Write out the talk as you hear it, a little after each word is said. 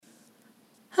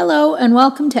Hello, and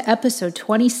welcome to episode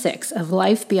 26 of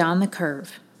Life Beyond the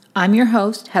Curve. I'm your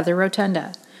host, Heather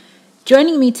Rotunda.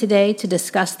 Joining me today to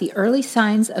discuss the early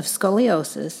signs of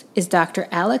scoliosis is Dr.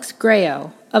 Alex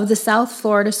Grayo of the South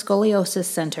Florida Scoliosis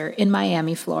Center in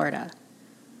Miami, Florida.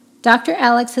 Dr.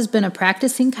 Alex has been a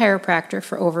practicing chiropractor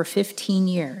for over 15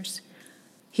 years.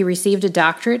 He received a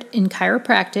doctorate in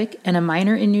chiropractic and a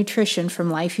minor in nutrition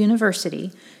from Life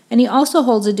University, and he also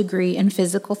holds a degree in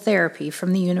physical therapy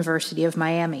from the University of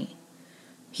Miami.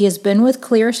 He has been with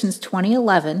Clear since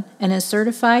 2011 and is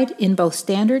certified in both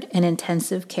standard and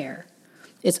intensive care.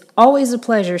 It's always a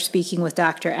pleasure speaking with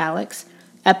Dr. Alex.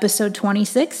 Episode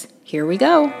 26, here we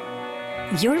go.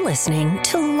 You're listening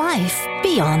to Life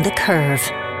Beyond the Curve,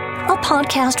 a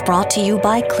podcast brought to you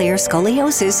by Clear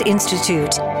Scoliosis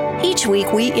Institute. Each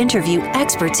week, we interview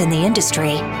experts in the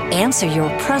industry, answer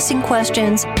your pressing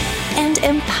questions, and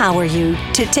empower you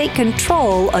to take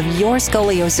control of your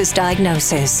scoliosis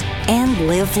diagnosis and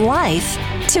live life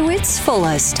to its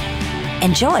fullest.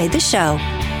 Enjoy the show.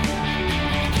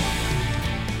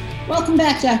 Welcome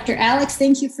back, Dr. Alex.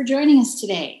 Thank you for joining us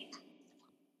today.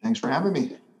 Thanks for having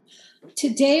me.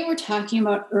 Today, we're talking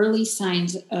about early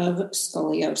signs of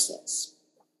scoliosis.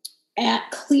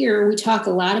 At Clear, we talk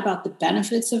a lot about the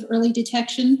benefits of early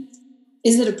detection.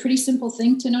 Is it a pretty simple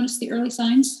thing to notice the early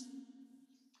signs?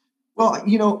 Well,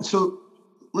 so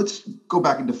let's go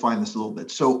back and define this a little bit.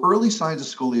 So early signs of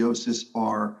scoliosis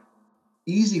are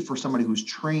easy for somebody who's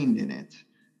trained in it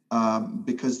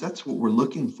because that's what we're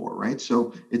looking for, right?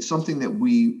 So it's something that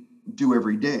we do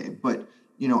every day. But,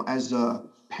 as a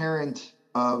parent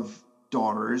of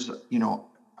daughters,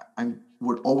 I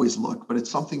would always look, but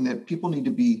it's something that people need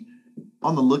to be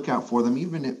on the lookout for them,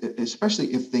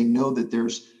 especially if they know that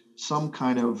there's some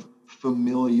kind of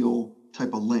familial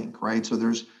type of link, right? So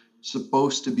there's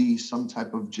supposed to be some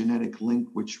type of genetic link,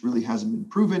 which really hasn't been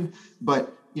proven.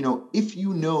 But, if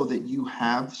you know that you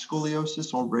have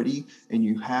scoliosis already and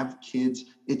you have kids,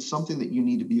 it's something that you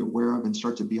need to be aware of and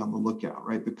start to be on the lookout,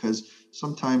 right? Because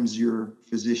sometimes your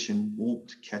physician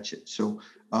won't catch it. So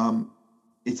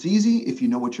it's easy if you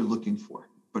know what you're looking for.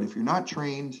 But if you're not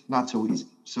trained, not so easy.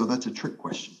 So that's a trick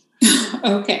question.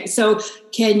 Okay. So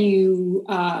can you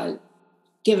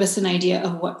give us an idea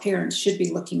of what parents should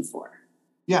be looking for?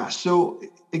 Yeah. So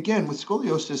again, with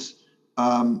scoliosis,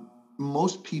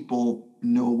 most people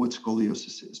know what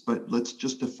scoliosis is, but let's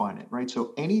just define it, right?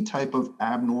 So any type of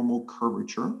abnormal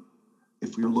curvature,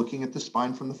 if you're looking at the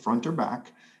spine from the front or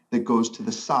back, that goes to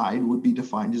the side would be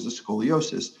defined as a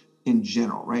scoliosis. In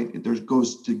general, right? There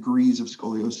goes degrees of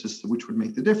scoliosis, which would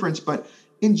make the difference. But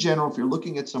in general, if you're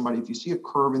looking at somebody, if you see a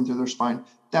curve into their spine,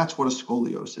 that's what a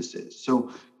scoliosis is.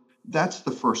 So that's the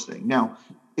first thing. Now,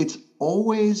 it's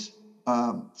always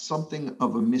something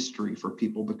of a mystery for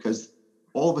people because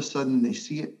all of a sudden they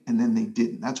see it and then they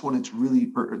didn't. That's when it's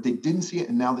really, or they didn't see it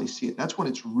and now they see it. That's when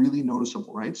it's really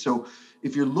noticeable, right? So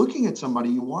if you're looking at somebody,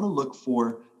 you want to look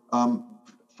for,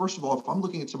 first of all, if I'm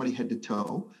looking at somebody head to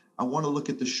toe, I want to look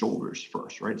at the shoulders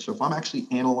first, right? So if I'm actually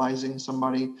analyzing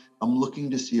somebody, I'm looking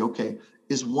to see, okay,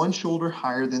 is one shoulder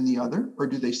higher than the other or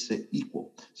do they sit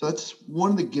equal? So that's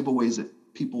one of the giveaways that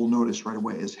people will notice right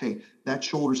away is, hey, that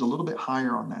shoulder's a little bit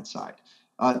higher on that side.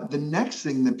 The next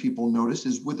thing that people notice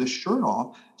is with a shirt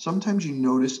off, sometimes you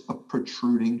notice a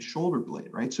protruding shoulder blade,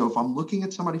 right? So if I'm looking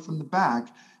at somebody from the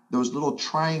back, those little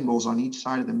triangles on each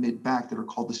side of the mid-back that are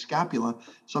called the scapula,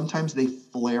 sometimes they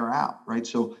flare out, right?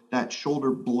 So that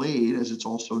shoulder blade, as it's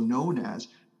also known as,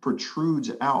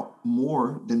 protrudes out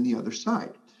more than the other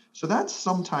side. So that's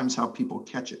sometimes how people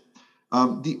catch it.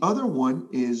 The other one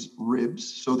is ribs.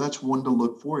 So that's one to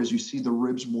look for as you see the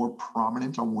ribs more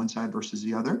prominent on one side versus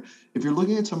the other. If you're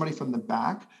looking at somebody from the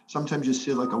back, sometimes you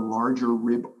see like a larger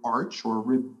rib arch or a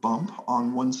rib bump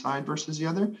on one side versus the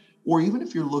other. Or even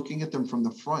if you're looking at them from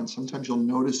the front, sometimes you'll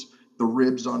notice the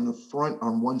ribs on the front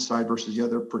on one side versus the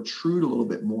other protrude a little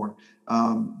bit more.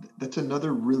 That's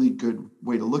another really good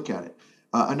way to look at it.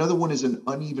 Another one is an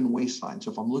uneven waistline.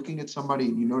 So if I'm looking at somebody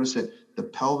and you notice that the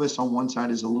pelvis on one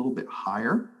side is a little bit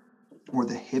higher or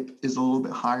the hip is a little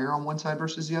bit higher on one side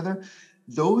versus the other,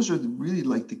 those are really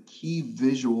like the key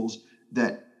visuals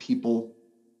that people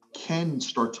can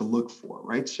start to look for,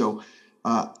 right? So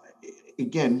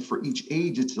again, for each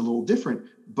age, it's a little different,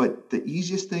 but the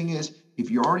easiest thing is if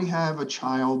you already have a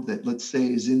child that, let's say,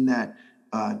 is in that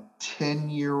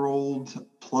 10-year-old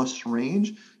plus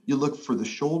range, you look for the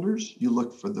shoulders, you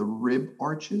look for the rib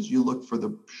arches, you look for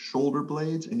the shoulder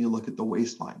blades, and you look at the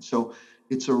waistline. So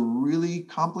it's a really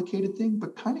complicated thing,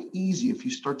 but kind of easy if you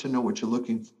start to know what you're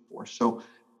looking for. So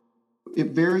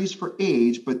it varies for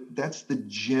age, but that's the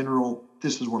general,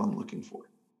 this is what I'm looking for.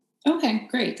 Okay,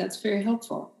 great. That's very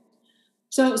helpful.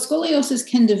 So scoliosis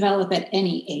can develop at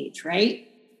any age, right?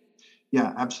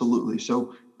 Yeah, absolutely.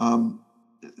 So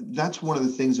that's one of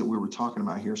the things that we were talking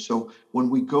about here. So when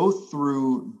we go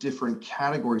through different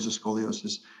categories of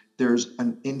scoliosis, there's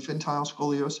an infantile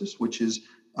scoliosis, which is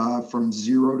from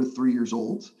 0 to 3 years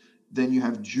old. Then you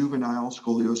have juvenile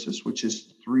scoliosis, which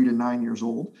is 3 to 9 years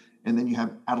old. And then you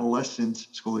have adolescent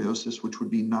scoliosis, which would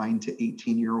be 9 to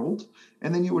 18-year-old.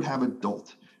 And then you would have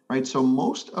adult, right? So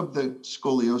most of the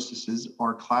scolioses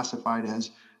are classified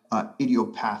as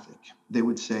idiopathic. They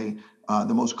would say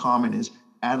the most common is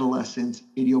adolescent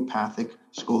idiopathic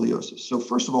scoliosis. So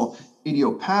first of all,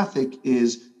 idiopathic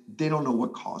is they don't know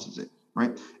what causes it,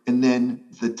 right? And then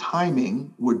the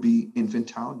timing would be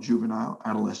infantile, juvenile,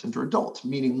 adolescent, or adult,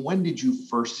 meaning when did you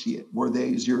first see it? Were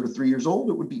they 0 to 3 years old?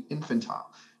 It would be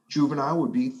infantile. Juvenile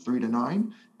would be 3 to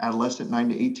 9, adolescent 9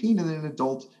 to 18, and then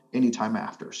adult anytime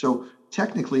after. So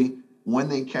technically, when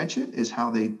they catch it is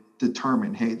how they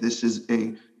determine, hey, this is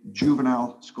a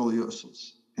juvenile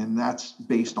scoliosis, and that's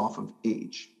based off of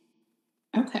age.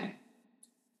 Okay.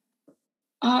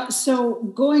 So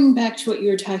going back to what you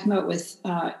were talking about with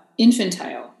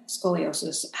infantile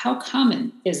scoliosis, how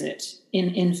common is it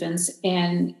in infants,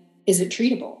 and is it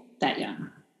treatable that young?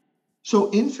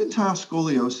 So infantile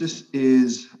scoliosis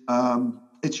is,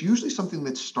 it's usually something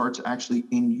that starts actually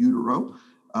in utero,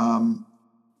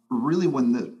 really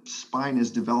when the spine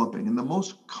is developing. And the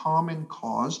most common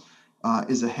cause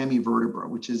is a hemivertebra,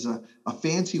 which is a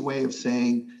fancy way of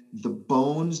saying the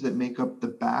bones that make up the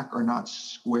back are not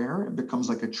square. It becomes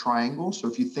like a triangle. So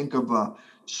if you think of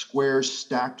squares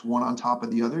stacked one on top of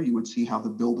the other, you would see how the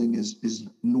building is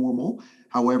normal.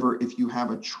 However, if you have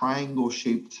a triangle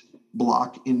shaped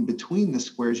block in between the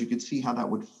squares, you could see how that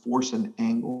would force an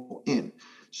angle in.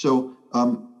 So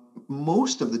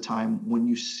most of the time when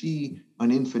you see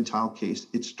an infantile case,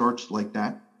 it starts like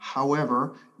that.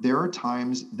 However, there are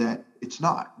times that it's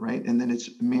not, right? And then it's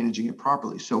managing it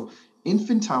properly. So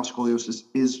infantile scoliosis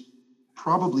is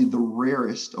probably the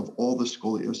rarest of all the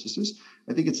scolioses.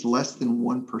 I think it's less than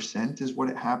 1% is what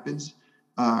it happens,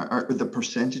 or the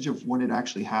percentage of when it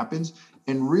actually happens.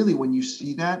 And really, when you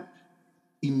see that,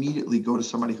 immediately go to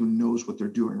somebody who knows what they're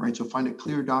doing, right? So find a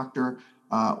clear doctor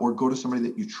or go to somebody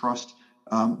that you trust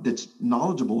that's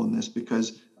knowledgeable in this,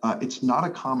 because it's not a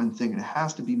common thing and it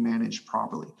has to be managed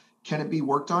properly. Can it be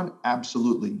worked on?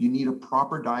 Absolutely. You need a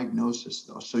proper diagnosis,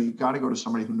 though. So you've got to go to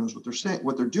somebody who knows what they're saying,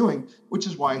 what they're doing, which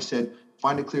is why I said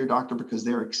find a clear doctor, because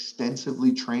they're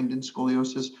extensively trained in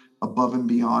scoliosis above and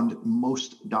beyond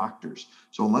most doctors.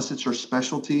 So unless it's your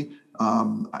specialty,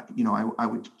 I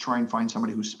would try and find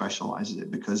somebody who specializes it,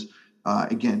 because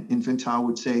again, infantile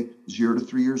would say 0 to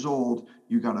 3 years old,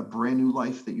 you got a brand new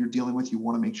life that you're dealing with. You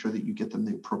want to make sure that you get them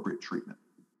the appropriate treatment.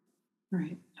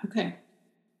 Right. Okay.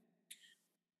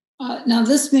 Now,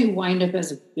 this may wind up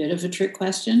as a bit of a trick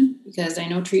question, because I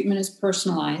know treatment is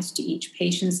personalized to each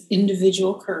patient's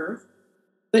individual curve,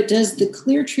 but does the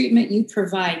clear treatment you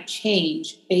provide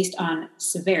change based on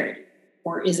severity,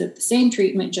 or is it the same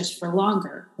treatment just for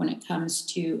longer when it comes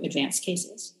to advanced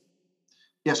cases?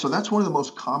 Yeah, so that's one of the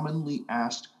most commonly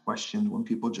asked questions when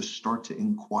people just start to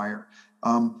inquire.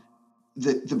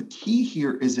 The key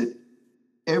here is that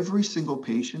every single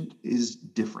patient is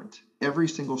different. Every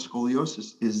single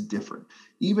scoliosis is different.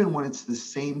 Even when it's the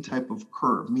same type of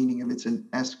curve, meaning if it's an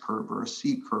S curve or a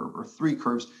C curve or 3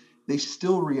 curves, they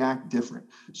still react different.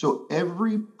 So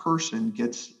every person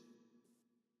gets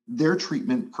their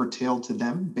treatment curtailed to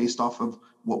them based off of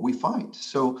what we find.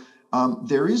 So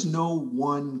there is no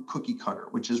one cookie cutter,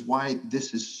 which is why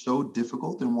this is so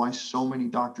difficult and why so many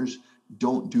doctors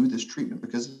don't do this treatment,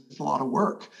 because it's a lot of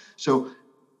work. So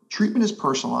treatment is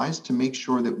personalized to make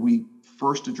sure that we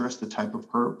first address the type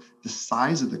of curve, the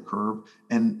size of the curve,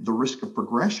 and the risk of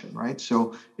progression, right?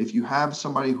 So if you have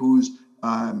somebody who's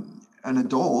an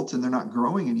adult and they're not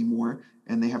growing anymore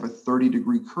and they have a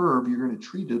 30-degree curve, you're going to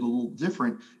treat it a little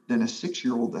different than a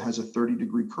 6-year-old that has a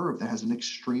 30-degree curve that has an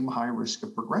extreme high risk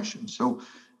of progression. So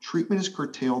treatment is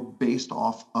curtailed based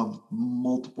off of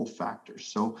multiple factors.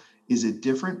 So is it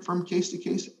different from case to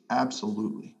case?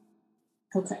 Absolutely.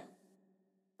 Okay.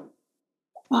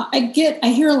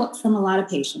 I hear a lot from a lot of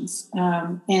patients,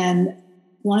 and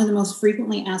one of the most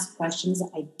frequently asked questions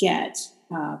I get,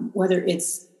 whether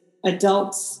it's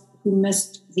adults who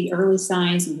missed the early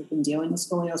signs and have been dealing with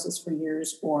scoliosis for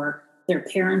years, or their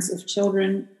parents of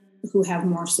children who have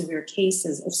more severe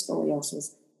cases of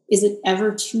scoliosis, is it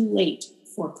ever too late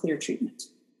for clear treatment?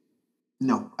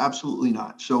 No, absolutely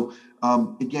not. So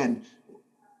again,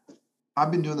 I've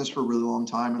been doing this for a really long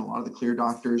time, and a lot of the clear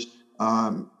doctors,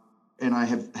 and I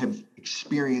have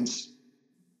experienced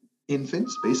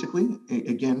infants, basically,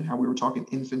 again, how we were talking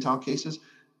infantile cases,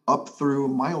 up through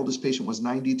my oldest patient was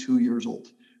 92 years old,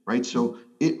 right? So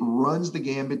it runs the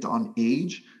gambit on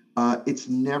age. It's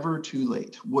never too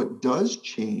late. What does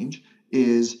change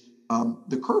is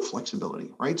the curve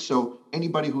flexibility, right? So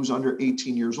anybody who's under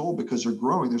 18 years old, because they're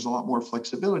growing, there's a lot more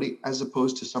flexibility as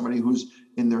opposed to somebody who's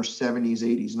in their 70s,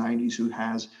 80s, 90s who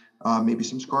has maybe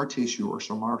some scar tissue or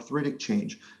some arthritic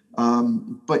change.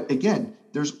 But again,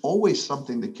 there's always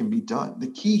something that can be done.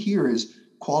 The key here is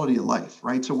quality of life,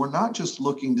 right? So we're not just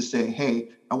looking to say, hey,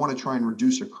 I want to try and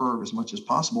reduce a curve as much as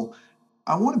possible.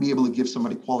 I want to be able to give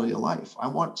somebody quality of life. I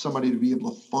want somebody to be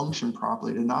able to function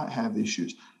properly, to not have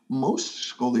issues.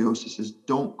 Most scolioses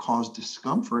don't cause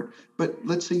discomfort, but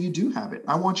let's say you do have it.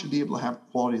 I want you to be able to have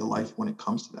quality of life when it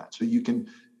comes to that. So you can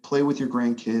play with your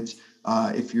grandkids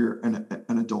if you're an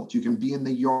adult. You can be in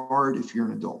the yard if you're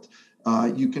an adult.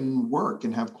 You can work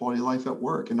and have quality of life at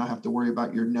work and not have to worry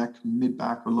about your neck, mid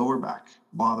back, or lower back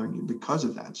bothering you because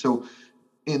of that. So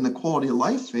in the quality of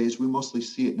life phase, we mostly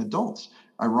see it in adults.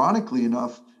 Ironically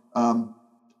enough,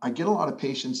 I get a lot of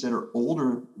patients that are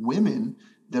older women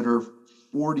that are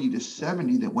 40 to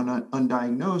 70 that went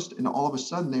undiagnosed, and all of a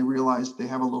sudden they realize they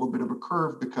have a little bit of a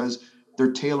curve because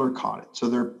their tailor caught it. So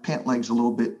their pant leg's a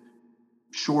little bit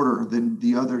shorter than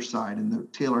the other side, and the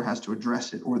tailor has to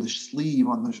address it, or the sleeve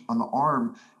on the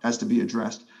arm has to be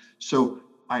addressed. So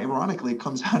ironically, it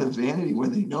comes out of vanity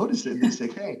when they notice it and they say,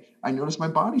 hey, I noticed my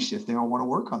body shifting. I want to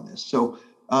work on this. So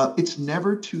it's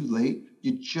never too late.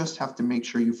 You just have to make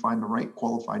sure you find the right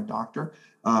qualified doctor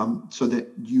so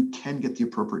that you can get the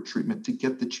appropriate treatment to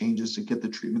get the changes, to get the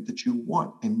treatment that you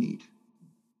want and need.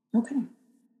 Okay.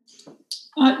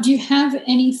 Do you have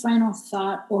any final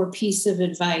thought or piece of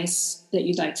advice that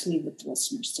you'd like to leave with the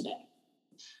listeners today?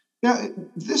 Yeah,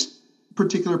 this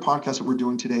particular podcast that we're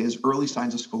doing today is early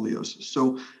signs of scoliosis.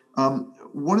 So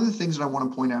one of the things that I want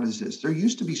to point out is this. There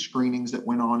used to be screenings that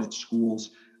went on at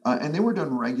schools, and they were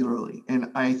done regularly.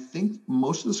 And I think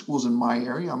most of the schools in my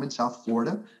area, I'm in South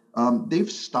Florida,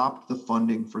 they've stopped the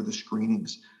funding for the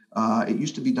screenings. It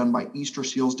used to be done by Easter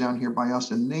Seals down here by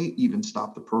us, and they even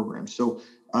stopped the program. So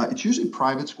it's usually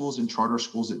private schools and charter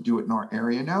schools that do it in our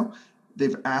area now.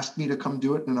 They've asked me to come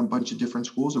do it in a bunch of different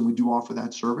schools, and we do offer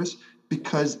that service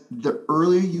because the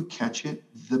earlier you catch it,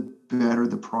 the better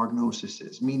the prognosis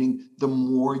is, meaning the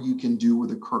more you can do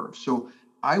with a curve. So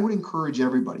I would encourage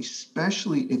everybody,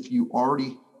 especially if you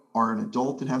already are an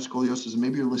adult and have scoliosis, and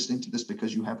maybe you're listening to this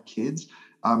because you have kids,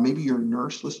 maybe you're a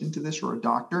nurse listening to this or a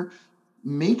doctor,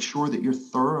 make sure that you're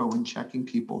thorough in checking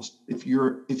people. If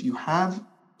you have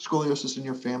scoliosis in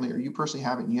your family, or you personally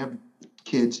have it and you have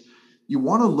kids, you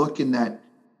want to look in that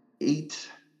 8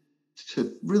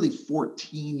 to really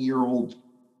 14-year-old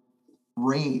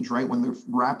range, right? When the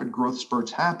rapid growth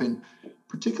spurts happen,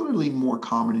 particularly more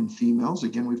common in females.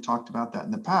 Again, we've talked about that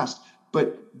in the past,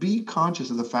 but be conscious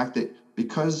of the fact that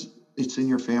because it's in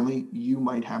your family, you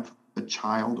might have a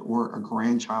child or a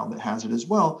grandchild that has it as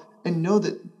well, and know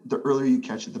that the earlier you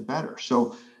catch it, the better.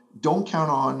 So don't count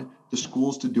on the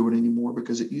schools to do it anymore,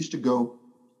 because it used to go,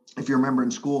 if you remember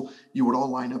in school, you would all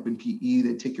line up in PE,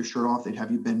 they'd take your shirt off, they'd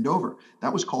have you bend over.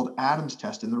 That was called Adam's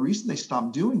test. And the reason they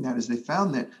stopped doing that is they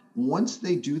found that once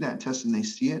they do that test and they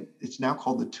see it, it's now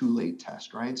called the too late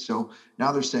test, right? So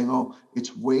now they're saying, oh,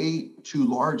 it's way too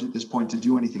large at this point to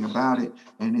do anything about it.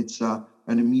 And it's an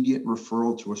immediate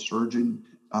referral to a surgeon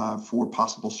for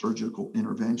possible surgical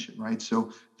intervention, right?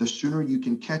 So the sooner you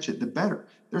can catch it, the better.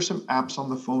 There's some apps on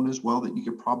the phone as well that you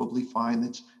could probably find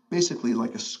that's basically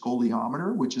like a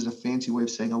scoliometer, which is a fancy way of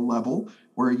saying a level,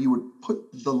 where you would put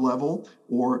the level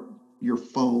or your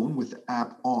phone with the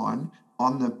app on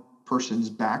the person's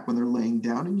back when they're laying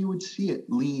down, and you would see it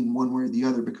lean one way or the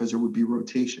other because there would be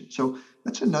rotation. So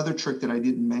that's another trick that I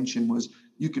didn't mention, was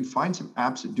you can find some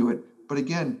apps that do it. But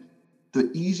again,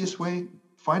 the easiest way,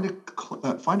 find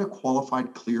a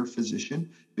qualified, clear physician,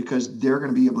 because they're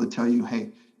going to be able to tell you,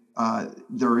 hey,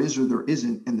 there is or there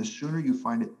isn't, and the sooner you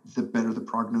find it, the better the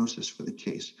prognosis for the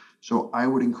case. So I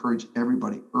would encourage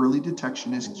everybody, early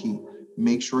detection is key.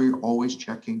 Make sure you're always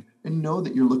checking, and know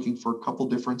that you're looking for a couple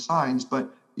different signs.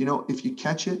 But if you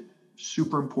catch it,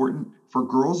 super important. For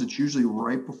girls, it's usually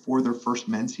right before their first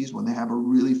menses, when they have a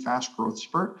really fast growth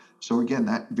spurt. So again,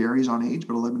 that varies on age,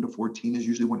 but 11 to 14 is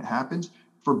usually when it happens.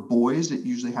 For boys, it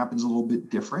usually happens a little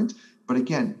bit different. But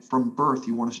again, from birth,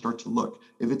 you want to start to look.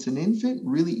 If it's an infant,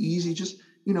 really easy. Just,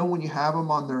 when you have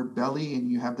them on their belly and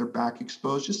you have their back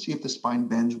exposed, just see if the spine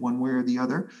bends one way or the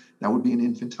other. That would be an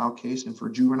infantile case. And for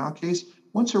a juvenile case,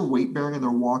 once they're weight bearing and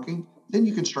they're walking, then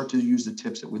you can start to use the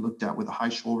tips that we looked at with the high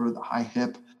shoulder, the high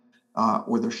hip,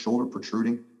 or their shoulder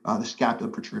protruding, the scapula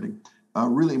protruding.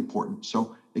 Really important.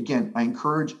 So again, I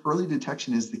encourage early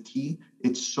detection is the key.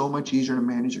 It's so much easier to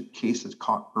manage a case that's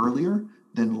caught earlier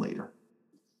than later.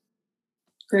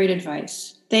 Great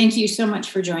advice. Thank you so much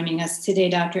for joining us today,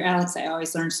 Dr. Alex. I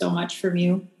always learn so much from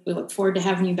you. We look forward to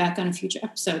having you back on a future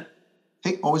episode.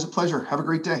 Hey, always a pleasure. Have a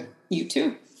great day. You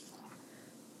too.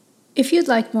 If you'd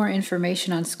like more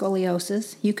information on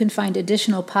scoliosis, you can find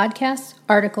additional podcasts,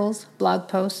 articles, blog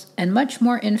posts, and much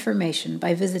more information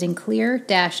by visiting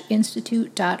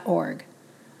clear-institute.org.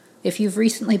 If you've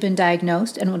recently been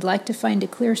diagnosed and would like to find a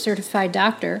CLEAR certified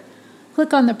doctor,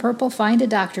 click on the purple Find a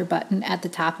Doctor button at the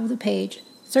top of the page,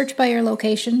 search by your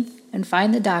location, and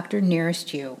find the doctor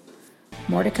nearest you.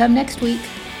 More to come next week.